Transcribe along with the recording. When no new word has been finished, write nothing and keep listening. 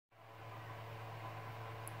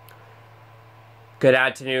Good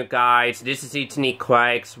afternoon, guys. This is Ethan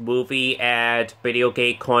Craig's movie and video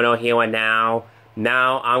game corner here and now.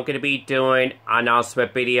 Now, I'm going to be doing an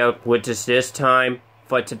announcement video, which is this time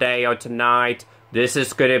for today or tonight. This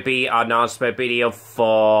is going to be an announcement video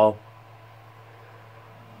for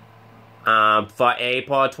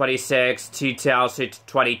April 26,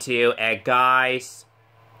 2022. And guys,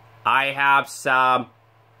 I have some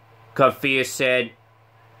confusing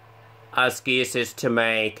excuses to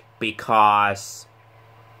make because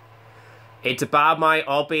it's about my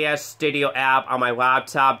OBS Studio app on my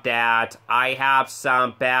laptop that I have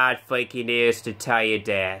some bad freaking news to tell you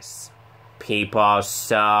this, people.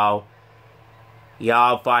 So,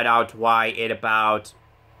 y'all find out why in about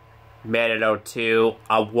a minute or two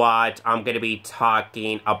of what I'm going to be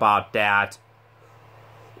talking about that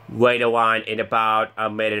later on in about a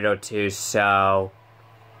minute or two. So,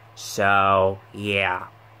 yeah.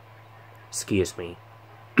 Excuse me.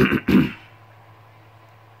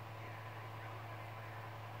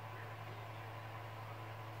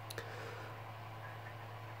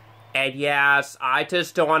 And yes, I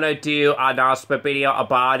just don't want to do an announcement video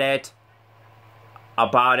about it,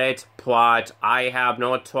 but I have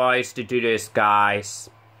no choice to do this, guys.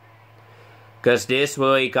 Because this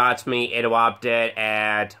really got me interrupted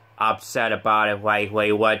and upset about it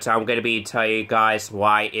lately, which I'm going to be telling you guys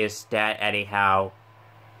why is that anyhow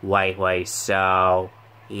lately. So,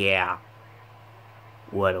 yeah.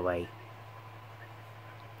 Literally.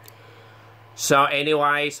 So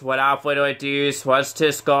anyways, without further ado, let's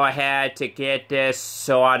just go ahead to get this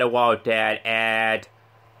sorted out there, and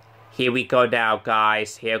here we go now,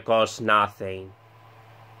 guys. Here goes nothing.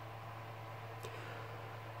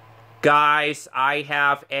 Guys, I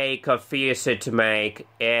have a confession to make.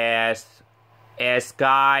 Guys,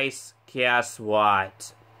 guess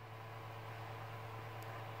what?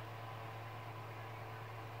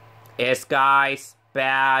 Guys,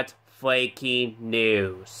 bad freaking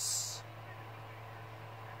news.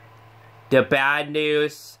 The bad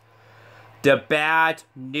news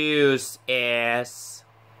is,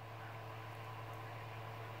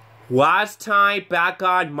 last time back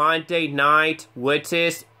on Monday night, which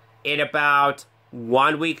is in about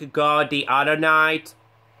 1 week ago, the other night,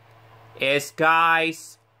 is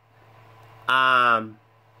guys, when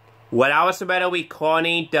I was about to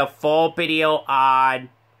recording the full video on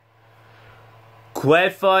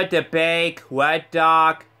Clifford the Big Red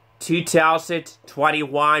Dog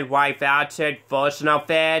 2021 live action version of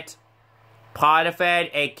it, part of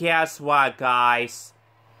it, and guess what, guys?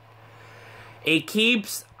 It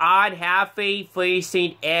keeps on having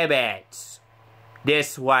freezing image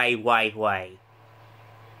this way,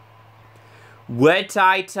 which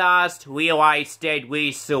I just realized it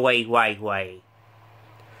recently lately.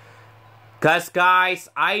 Cause guys,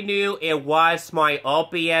 I knew it was my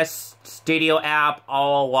OBS Studio app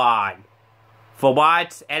all along. For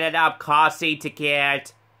what ended up costing to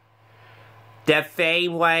get the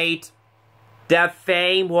frame rate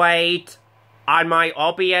on my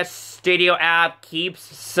OBS Studio app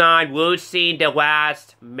keeps on losing the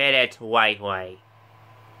last minute lately.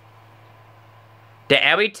 That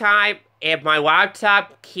every time, if my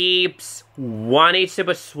laptop keeps running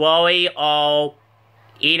super slowly, or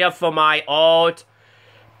either for my old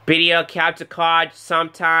video capture card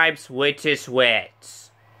sometimes, which is which.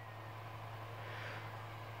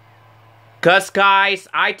 Cause guys,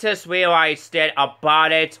 I just realized that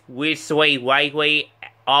about it recently lately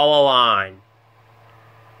all along.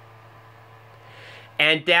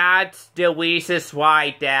 And that's the reason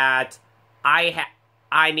why that I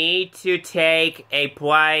need to take a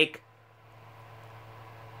break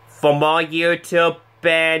for more YouTube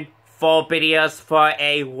and full videos for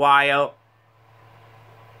a while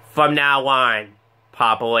from now on,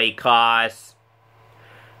 probably, cause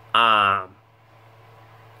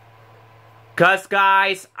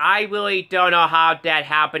guys, I really don't know how that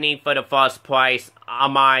happening for the first place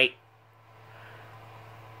on my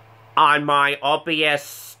OBS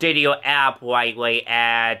Studio app lately,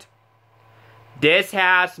 and this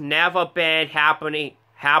has never been happening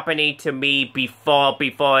to me before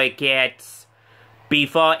it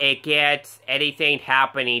gets anything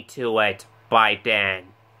happening to it by then.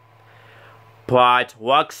 But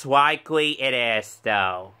looks likely it is,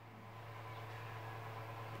 though.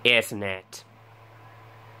 Isn't it?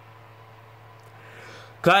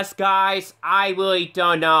 Cause guys, I really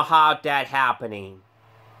don't know how that happening.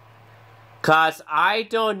 Cause I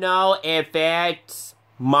don't know if it's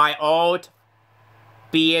my old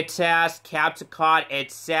VHS capture card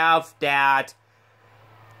itself that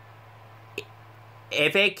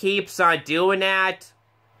if it keeps on doing that,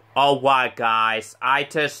 or what, guys? I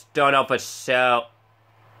just don't know for sure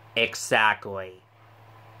exactly.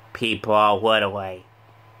 people, literally.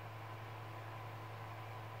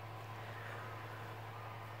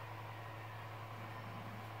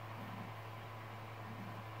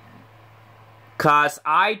 Cause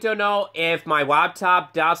I don't know if my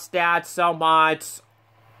laptop does that so much,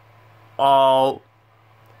 or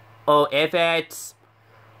if it's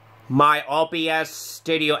my OBS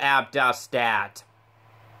Studio app does that.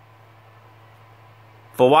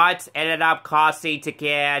 For what ended up costing to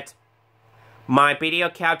get my video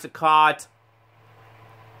capture card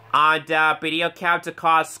on the video capture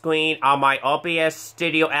card screen on my OBS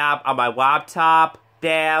Studio app on my laptop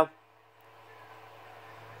there.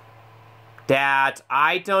 That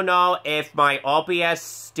I don't know if my OBS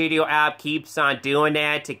Studio app keeps on doing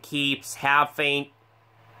that, it keeps having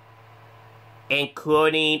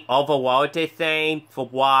including overloaded thing for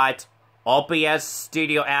what OBS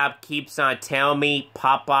Studio app keeps on telling me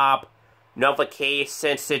pop-up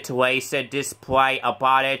notification situation display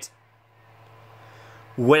about it.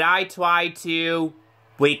 When I try to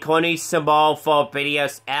recording some more for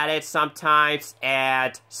videos edit sometimes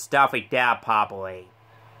and stuff like that probably.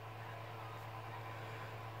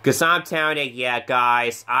 Cause I'm telling you, yeah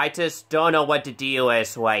guys, I just don't know what to do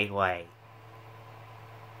with lately.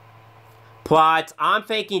 But I'm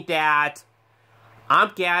thinking that,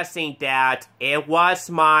 I'm guessing that it was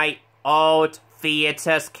my old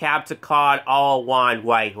VHS capture card all along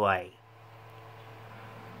lately.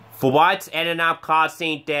 For what's ended up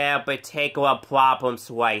causing their particular problems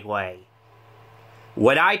lately.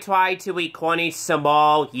 When I try to record some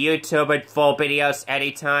more YouTube and full videos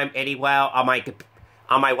anytime, anywhere on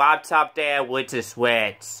my laptop there, which is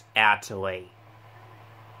Switch, actually.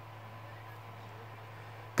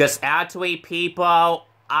 Because actually, people,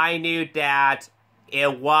 I knew that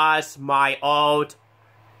it was my old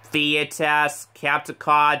VHS capture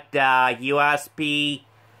card, the USB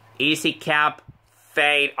Easy Cap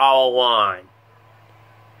thing all along.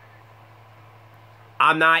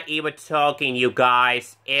 I'm not even talking, you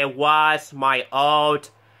guys. It was my old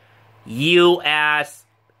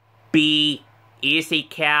USB Easy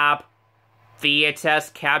Cap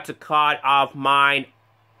VHS capture card of mine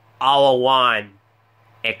all along.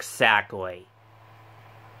 Exactly.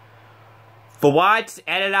 For what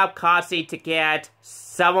ended up costing to get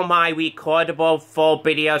some of my recordable full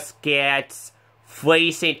videos gets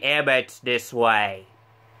freezing image this way.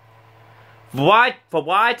 For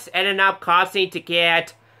what ended up costing to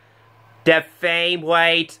get the frame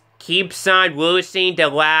rate keeps on losing the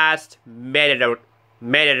last minute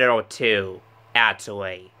or two,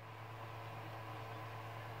 actually.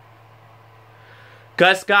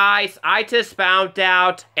 Cause guys, I just found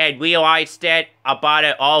out and realized it about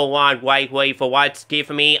it all along lately for what's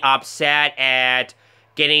keeping me upset and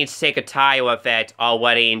getting sick and tired of it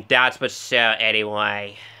already, and that's for sure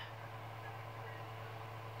anyway.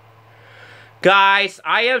 Guys,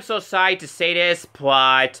 I am so sorry to say this,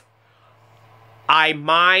 but I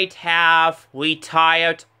might have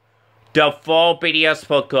retired the full videos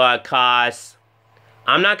for good, cause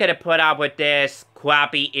I'm not gonna put up with this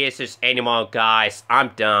crappy issues anymore, guys. I'm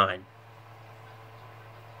done.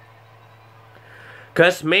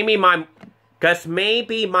 Cause maybe my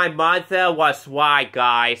mother was right,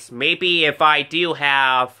 guys. Maybe if I do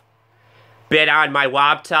have been on my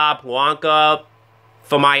laptop longer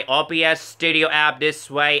for my OBS Studio app this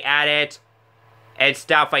way at it and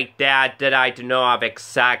stuff like that, that I don't know of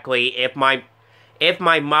exactly. If my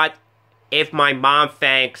mom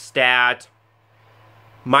thinks that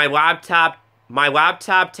my laptop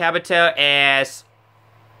temperature is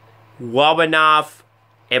low enough,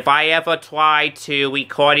 if I ever try to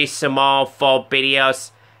record some more full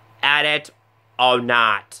videos at it or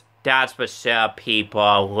not. That's for sure,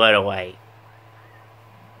 people, literally.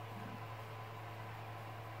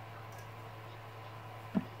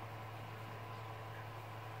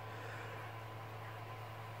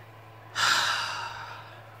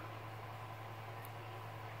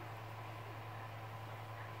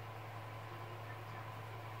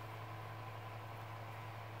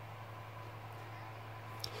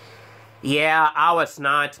 Yeah, I was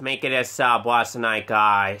not making this up last night,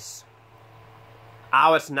 guys.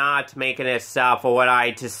 I was not making this up for what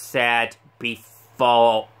I just said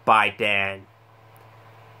before by then.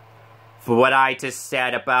 For what I just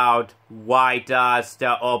said about why does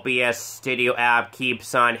the OBS Studio app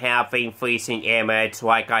keeps on having freezing image,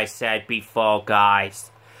 like I said before,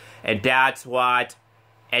 guys. And that's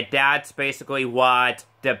basically what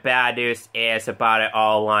the bad news is about it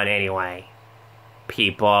all on anyway.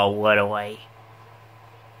 People, literally.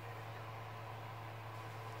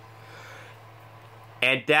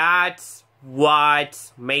 And that's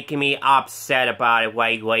what's making me upset about it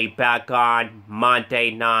lately back on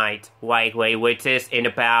Monday night lately, which is in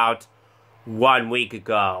about 1 week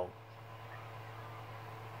ago.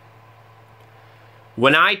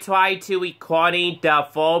 When I tried to recording the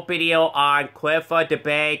full video on Clifford the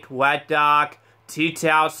Big Red Dog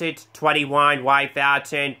 2021 live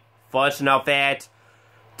action version of it,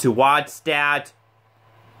 to watch that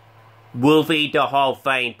movie, the whole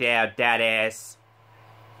thing there, that is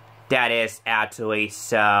actually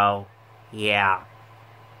so, yeah.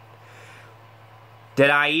 That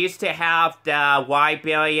I used to have the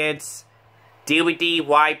Librarians DVD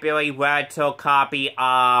library rental copy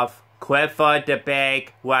of Clifford the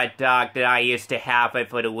Big Red Dog that I used to have it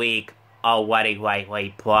for the week already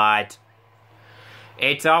lately, but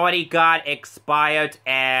it's already got expired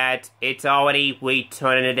and it's already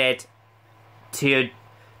returned it to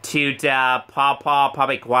the Paw Paw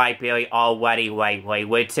Public Library already lately,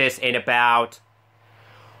 which is in about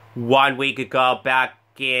 1 week ago, back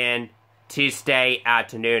in Tuesday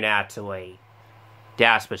afternoon actually.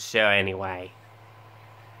 That's for sure anyway.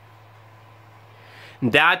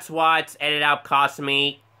 That's what ended up costing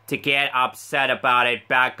me to get upset about it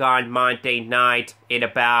back on Monday night in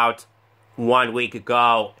about 1 week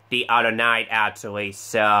ago, the other night actually,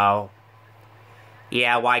 so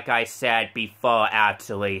yeah, like I said before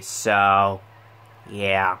actually, so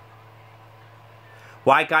yeah.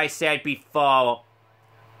 Like I said before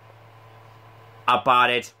about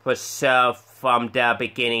it for sure from the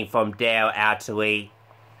beginning from there actually,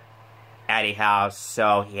 anyhow,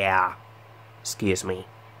 so yeah. Excuse me.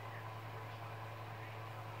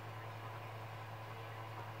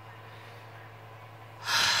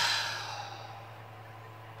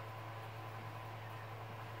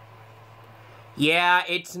 Yeah,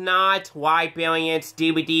 it's not Librarians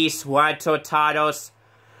DVDs rental titles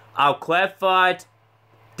of Clifford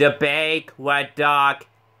the Big Red Dog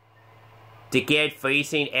to get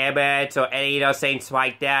freezing images or any of those things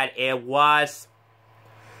like that. It was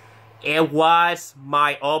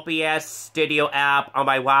my OBS Studio app on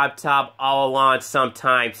my laptop all along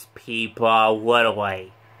sometimes, people,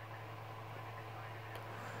 literally.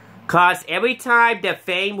 Cause every time the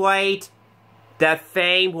frame rate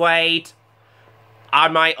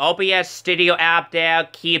on my OBS Studio app there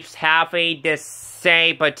keeps having the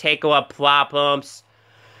same particular problems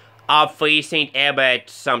of freezing image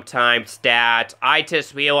sometimes that I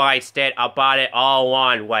just realized it about it all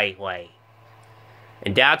along lately.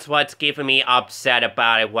 And that's what's keeping me upset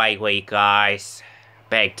about it lately, guys.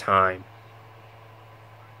 Big time.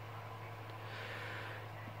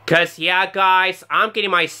 Cause yeah, guys, I'm getting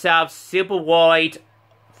myself super worried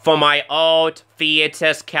for my old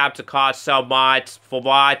VHS capture card so much. For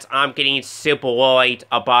what? I'm getting super worried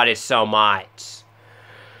about it so much.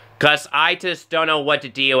 Cause I just don't know what to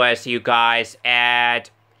do with, you guys. And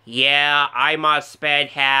yeah, I must spend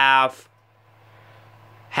half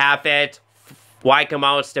it like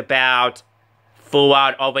most about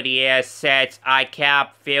throughout over the years since I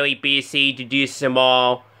kept very busy to do some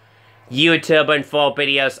more YouTube and full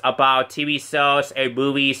videos about TV shows and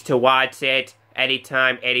movies to watch it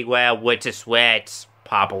anytime, anywhere, which is which,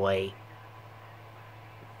 probably.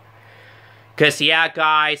 Cause yeah,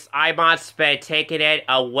 guys, I must be taking it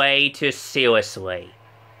way too seriously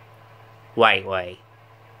lately.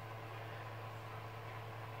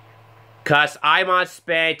 Cause I must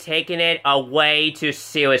be taking it way too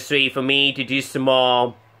seriously for me to do some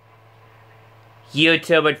more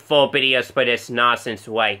YouTube and full videos for this nonsense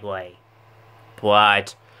lately.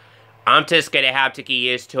 But I'm just gonna have to get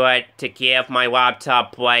used to it to give my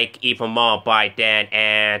laptop break even more by then,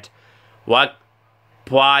 and but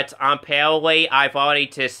apparently I've already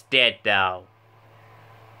just did though.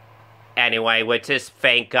 Anyway, we just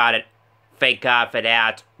thank God for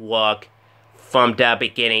that work from the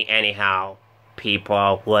beginning anyhow,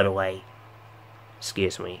 people, literally.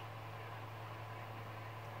 Excuse me.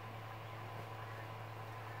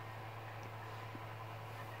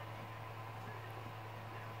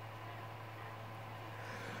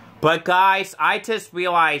 But guys, I just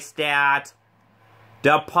realized that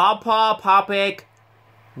the Paw Paw Public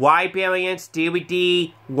Librarians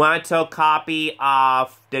DVD rental copy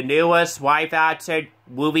of the newest live-action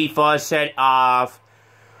movie version of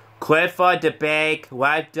Clifford the Big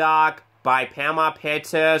Red Dog by Paramount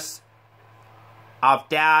Pictures of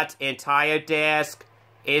that entire disc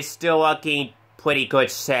is still looking pretty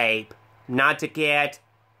good shape. Not to get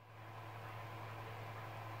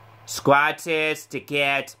scratches, to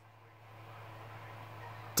get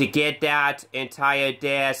that entire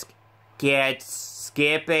disc get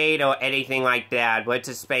skipping or anything like that. We're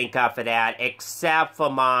just thank God for that, except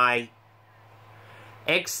for my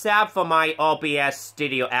Except for my OBS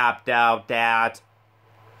Studio app though, that's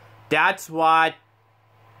what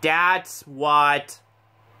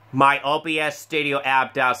my OBS Studio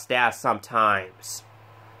app does that sometimes.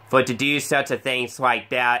 For to do such a things like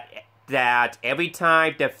that every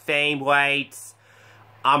time the frame rates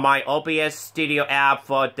on my OBS Studio app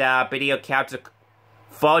for the video capture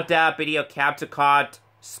card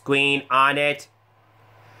screen on it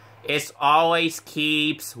always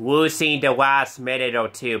keeps losing the last minute or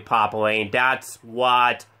two properly, and that's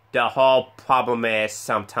what the whole problem is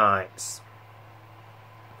sometimes.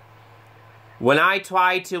 When I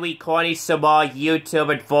try to record some more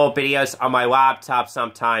YouTube and full videos on my laptop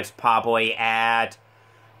sometimes properly, and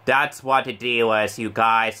that's what the deal is, you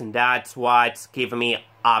guys, and that's what's keeping me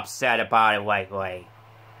upset about it lately.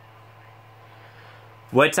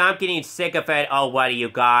 Which I'm getting sick of it already, you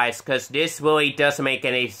guys, because this really doesn't make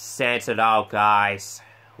any sense at all, guys.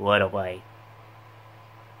 Literally.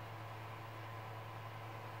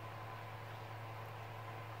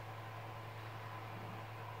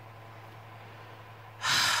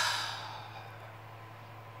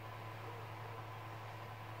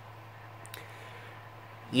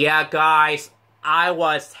 Yeah, guys, I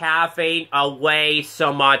was having way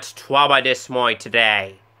so much trouble this morning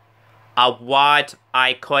today. What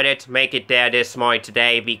I couldn't make it there this morning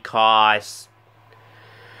today because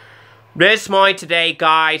this morning today,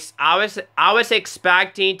 guys, I was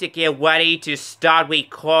expecting to get ready to start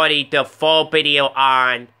recording the full video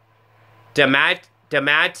on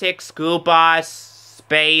Dramatic School Bus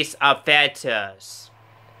Space Adventures.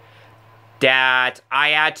 That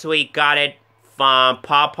I actually got it from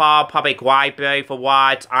Paw Public Library for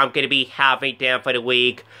what I'm going to be having there for the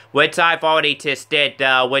week, which I've already just did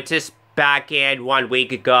though, which is back in 1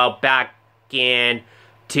 week ago, back in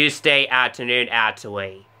Tuesday afternoon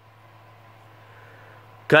actually.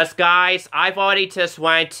 Cause guys, I've already just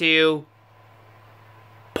went to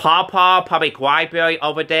Paw Public Library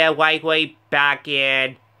over there lately back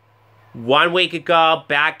in 1 week ago,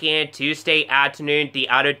 back in Tuesday afternoon, the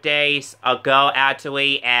other days ago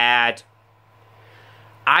actually, and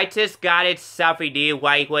I just got it something new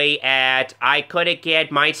lately, and I couldn't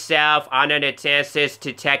get myself under the chances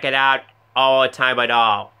to check it out all the time at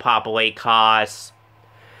all, properly, cause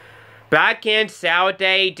back in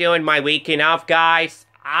Saturday, during my weekend off, guys,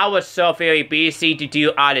 I was so very busy to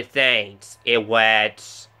do other things. I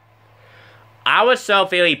was so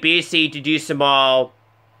very busy to do some more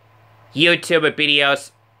YouTube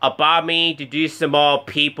videos about me, to do some more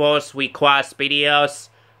people's request videos,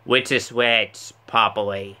 which is which,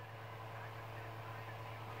 properly.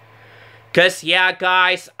 Cause yeah,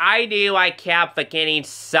 guys, I knew I kept forgetting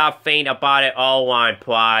something about it all on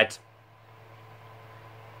plot.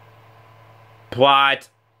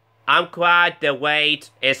 I'm glad the wait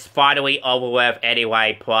is finally over with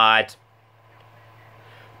anyway, plot.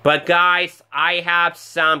 But guys, I have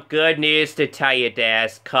some good news to tell you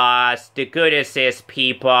this, cause the good news is,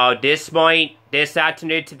 people, this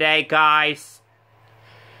afternoon today, guys,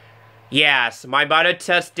 yes, my mother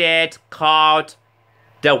just did called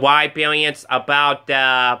the Librarians about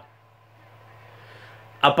the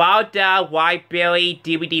Library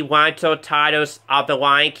DVD rental titles of The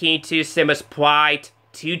Lion King 2 Simba's Pride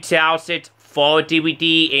 2004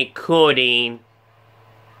 DVD, including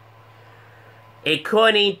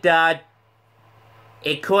the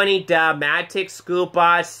Dramatic School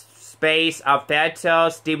Bus Space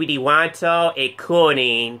Adventures DVD rental,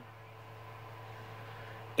 including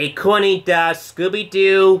the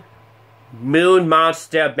Scooby-Doo Moon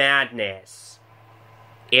Monster Madness.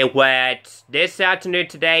 It went this afternoon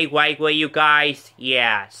today, lately, you guys,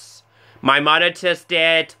 yes. My mother just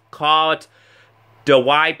did called the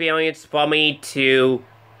Librarians for me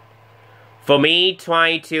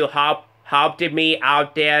trying to help me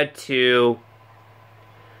out there to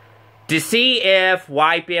see if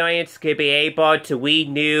Librarians could be able to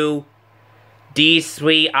renew these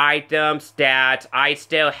 3 items that I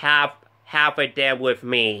still have with them with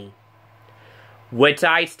me. Which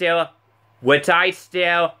I still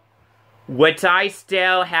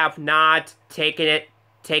have not taken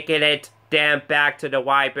it then back to the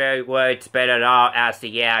library where it's been at all as the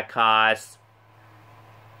year, cause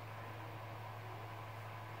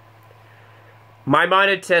my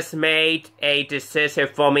mother just made a decision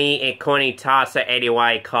for me, including Tasha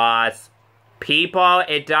anyway, cause people,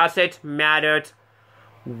 it doesn't matter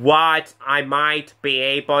what, I might be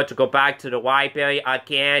able to go back to the library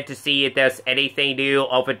again to see if there's anything new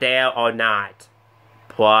over there or not.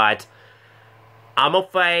 But I'm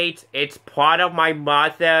afraid it's part of my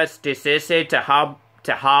mother's decision to help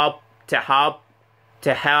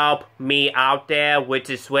me out there, which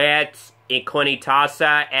is which including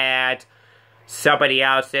Tasa and somebody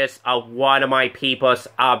else's, one of my people's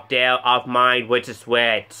up there of mine, which is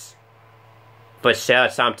which. For sure,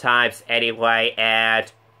 sometimes anyway,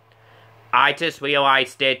 and I just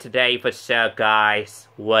realized it today for sure, guys.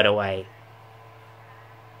 Literally.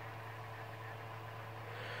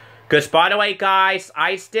 Because, by the way, guys,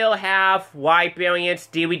 I still have Librarians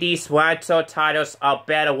DVDs rental titles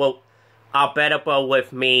available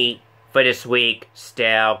with me for this week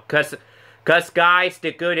still. Because, guys,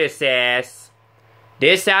 the goodness is,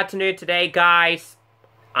 this afternoon today, guys,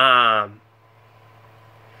 when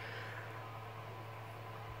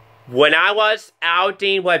I was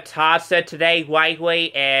outing with Tasa today,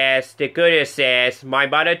 lately, as the goodness is, my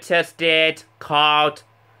mother just did called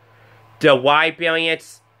the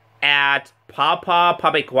Librarians at Papa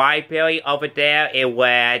Public Library over there in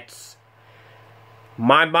which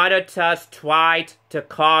my mother just tried to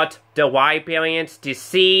call the Librarians to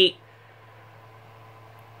see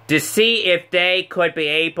if they could be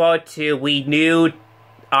able to renew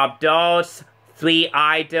those 3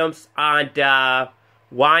 items on the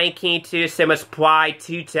Lion King 2 Simba's Pride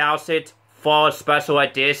 2004 Special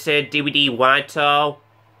Edition DVD rental,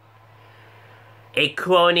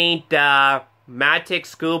 including the Magic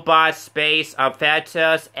School Bus Space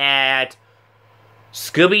Adventures and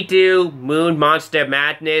Scooby-Doo Moon Monster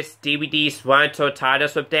Madness DVDs rental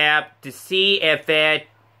titles with them to see if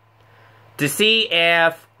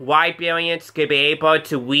Librarians could be able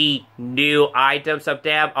to renew items of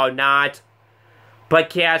them or not.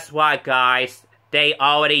 But guess what, guys? They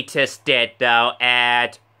already just did though,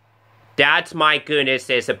 and that's my goodness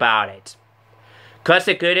is about it. Cause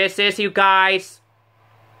the goodness is, you guys,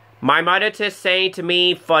 my mother just saying to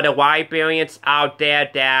me for the Librarians out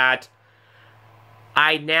there that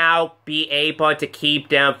I now be able to keep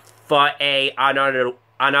them for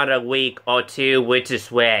another week or 2, which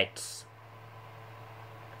is which.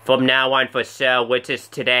 From now on for sure, which is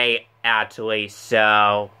today actually,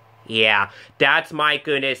 so yeah. That's my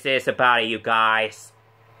goodness is about it, you guys.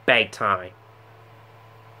 Big time.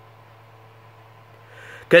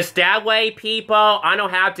 Cause that way, people, I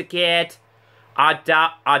don't have to get a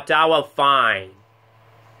dollar fine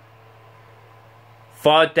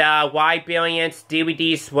for the Librarians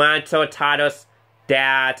DVDs rental titles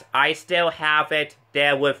that I still have it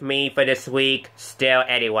there with me for this week still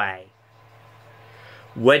anyway.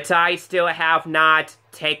 Which I still have not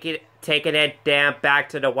taken it down back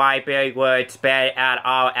to the library where it's been at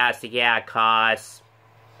all as yet, cause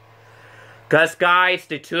guys,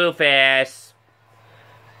 the truth is,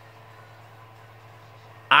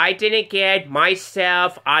 I didn't get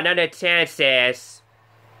myself another chances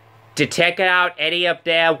to check out any of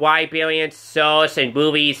their Librarian shows and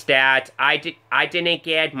movies that I didn't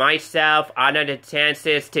get myself another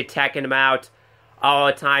chances to check them out all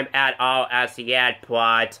the time at all as yet,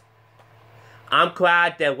 but I'm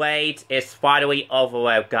glad the wait is finally over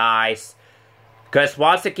with, guys. Because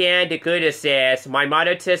once again, the goodness is, my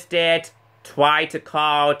mother just did try to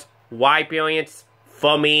call Librarians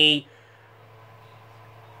for me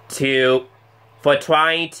for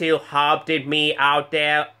trying to help me out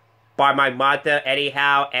there by my mother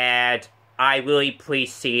anyhow, and I really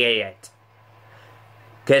appreciate it.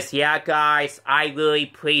 Cause yeah, guys, I really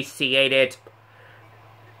appreciate it.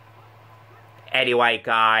 Anyway,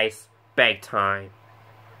 guys, big time.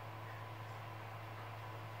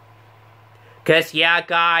 Cause yeah,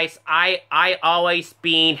 guys, I always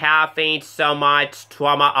been having so much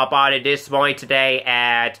trauma about it this morning today,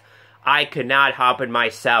 and I could not help it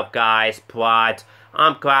myself, guys, but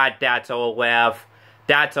I'm glad that's over with.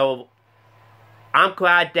 I'm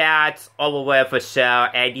glad that's over with for sure,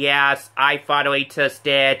 and yes, I finally just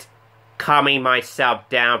did calming myself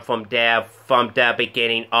down from the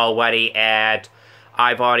beginning already, and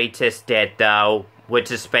I've already just did though, which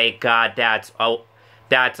is thank God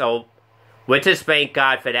which is thank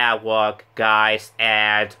God for that work, guys,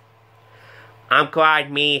 and I'm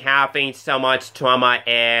glad me having so much trauma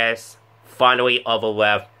is finally over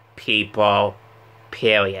with, people.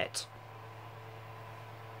 Period.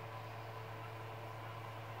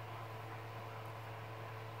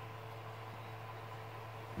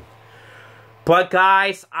 But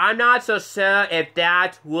guys, I'm not so sure if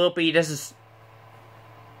that will be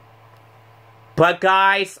But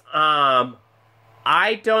guys,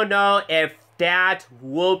 I don't know if that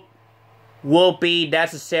will be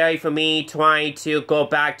necessary for me trying to go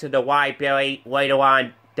back to the library later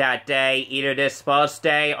on that day, either this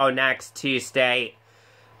Thursday or next Tuesday.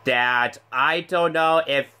 That I don't know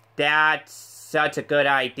if that's such a good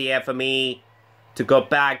idea for me to go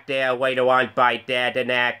back there later on by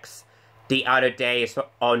the other days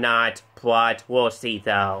or not, but we'll see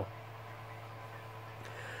though.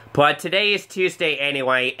 But today is Tuesday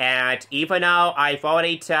anyway, and even though I've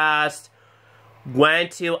already just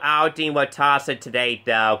went to outing with Tasha today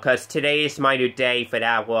though, because today is my new day for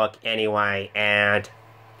that work anyway, and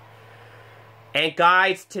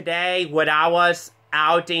guys, today when I was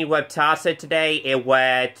outing with Tasha today,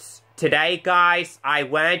 guys, I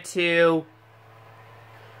went to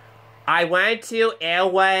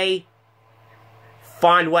Airway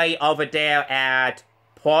Funway over there at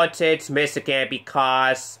Portage, Michigan,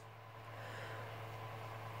 because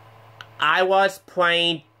I was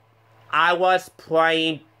playing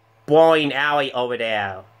bowling alley over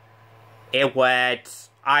there.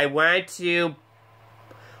 I went to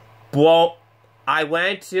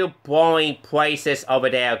bowling places over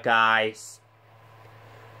there, guys.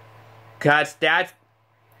 Cause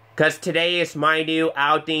today is my new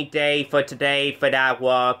outing day for that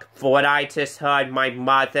work. For what I just heard my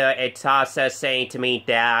mother and Tasha saying to me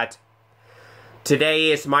that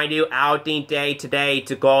today is my new outing day today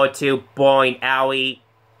to go to bowling alley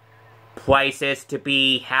places to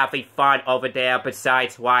be having fun over there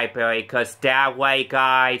besides library. Cause that way,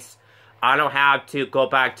 guys, I don't have to go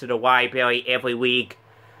back to the library every week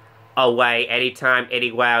away, anytime,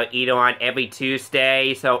 anywhere, either on every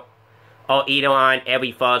Tuesday, or either on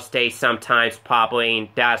every Thursday, sometimes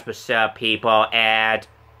probably, that's for sure, people, and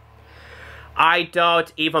I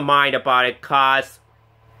don't even mind about it, cause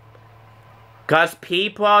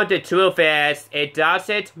people, the truth is, it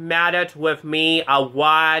doesn't matter with me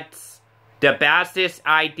what's the bestest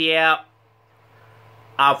idea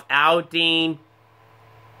of outing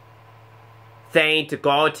thing to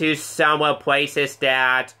go to somewhere places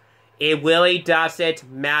that it really doesn't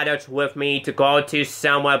matter with me to go to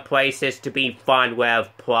somewhere places to be fun with,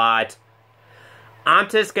 but I'm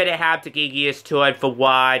just gonna have to get used to it for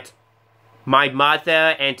what my mother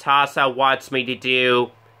and Tasha wants me to do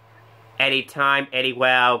anytime,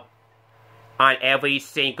 anywhere, on every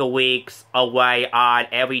single week's away, on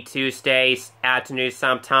every Tuesdays afternoon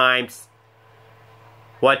sometimes.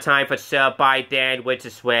 What time for sure by then, which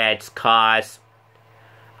is which, cause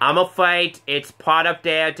I'm afraid it's part of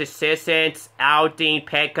their decisions, outing,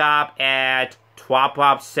 pickup, and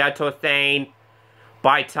drop-off settle thing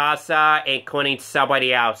by Tasha, including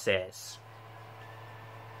somebody else's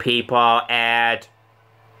people, and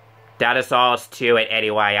that is all to it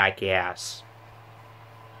anyway, I guess.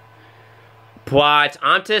 But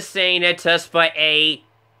I'm just saying it just for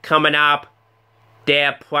coming up,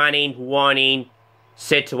 their planning, warning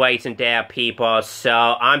situation there, people. So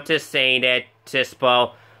I'm just saying it just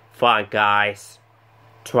for fun, guys.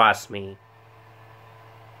 Trust me.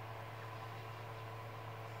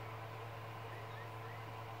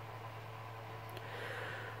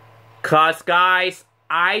 Cause, guys,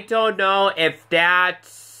 I don't know if that's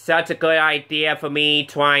such a good idea for me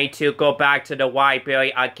trying to go back to the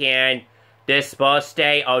library again this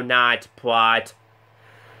birthday or not, but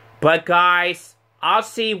guys, I'll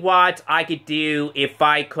see what I could do if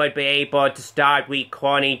I could be able to start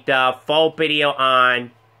recording the full video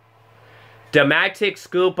on the Magic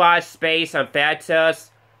School Bus Space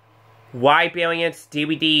Adventures Librarians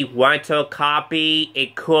DVD rental copy,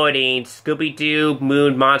 including Scooby-Doo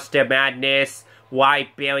Moon Monster Madness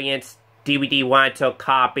Librarians DVD rental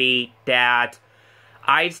copy, that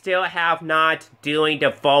I still have not doing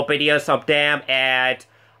the full videos of them, and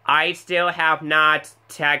I still have not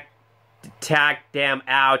tagged them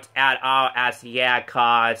out at all as yet,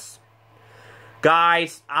 cause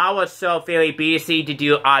guys, I was so very busy to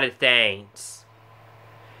do other things,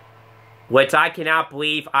 which I cannot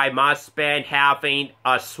believe I must been having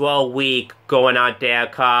a slow week going on there,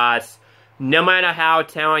 cause no matter how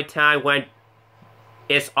time went,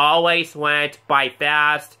 it always went by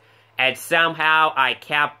fast, and somehow I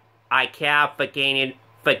kept forgetting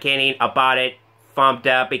about it from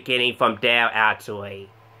the beginning from there, actually.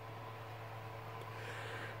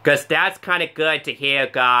 Cause that's kind of good to hear,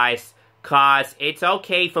 guys. Cause it's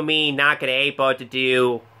okay for me not gonna able to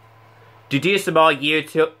do some more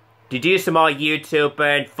YouTube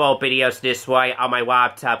and full videos this way on my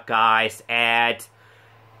laptop, guys, and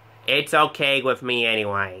it's okay with me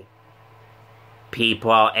anyway.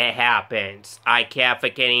 People, it happens. I kept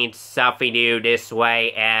forgetting something new this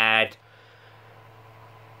way, and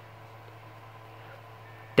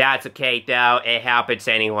that's okay though, it happens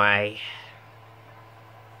anyway.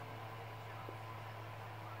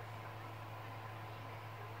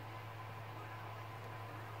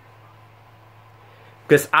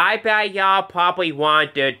 Because I bet y'all probably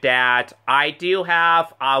wondered that I do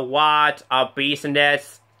have a lot of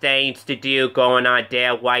business things to do going on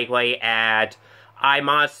there lately, and I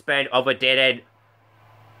must spend overdid it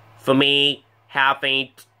for me having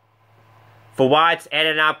For what's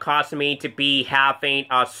ended up causing me to be having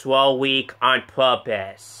a slow week on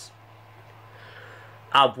purpose.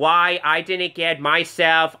 Of why I didn't get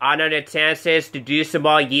myself under the chances to do some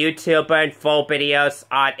more YouTuber and full videos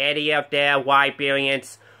on any of their wide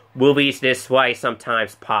variants movies this way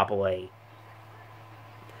sometimes probably.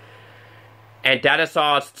 And that is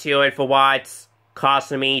all to it for what's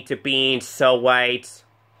causing me to being so late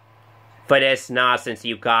for this nonsense,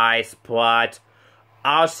 you guys. But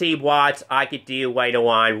I'll see what I could do later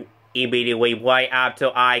on, immediately, right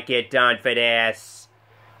after I get done for this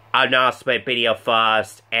announcement video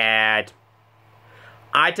first. And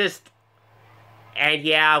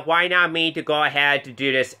yeah, why not me to go ahead to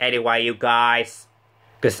do this anyway, you guys?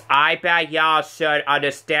 Because I bet y'all should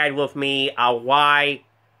understand with me why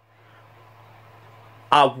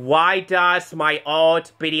does my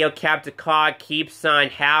old video capture card keeps on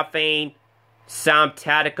having some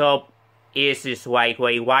technical issues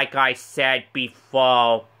lately, like I said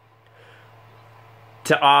before.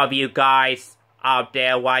 To all of you guys out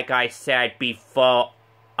there, like I said before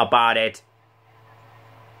about it.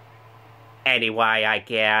 Anyway, I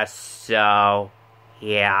guess, so,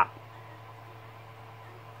 yeah.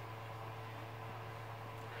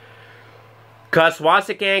 Because once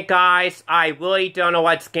again, guys, I really don't know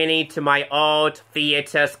what's getting to my old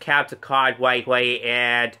VHS capture card lately,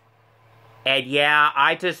 and yeah,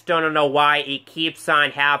 I just don't know why it keeps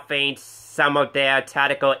on having some of their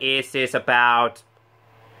technical issues about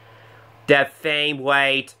the frame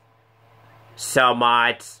rate so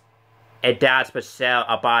much, and that's for sure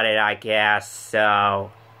about it, I guess, so,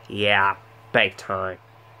 yeah, big time.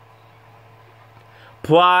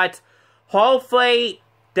 But, hopefully,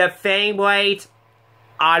 the frame rate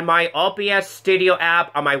on my OBS Studio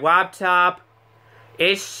app on my laptop,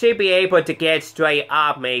 it should be able to get straight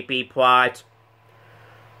up maybe, but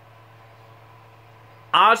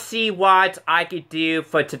I'll see what I could do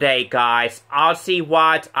for today, guys. I'll see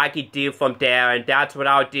what I could do from there, and that's what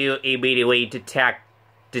I'll do immediately to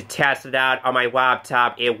test it out on my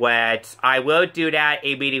laptop. It works. I will do that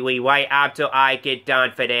immediately right after I get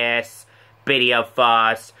done for this video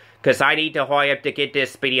first. Because I need to hurry up to get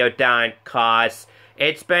this video done, because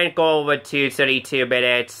it's been going over 32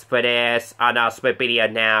 minutes for this announcement video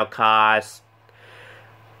now, because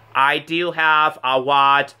I do have a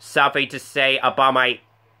lot something to say about my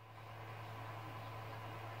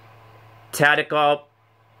technical,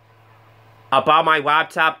 about my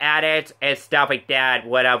laptop edit and stuff like that,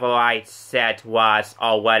 whatever I said was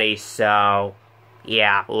already, so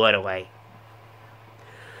yeah, literally.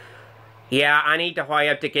 Yeah, I need to hurry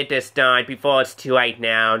up to get this done before it's too late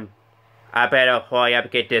now. I better hurry up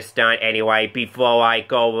and get this done anyway before I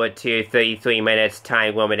go over to 33 minutes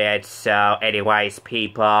time limited. So anyways,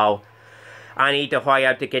 people, I need to hurry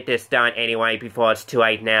up to get this done anyway before it's too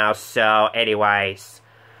late now. So anyways,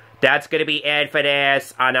 that's gonna be it for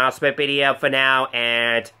this announcement video for now,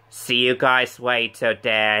 and see you guys later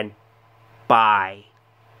then. Bye.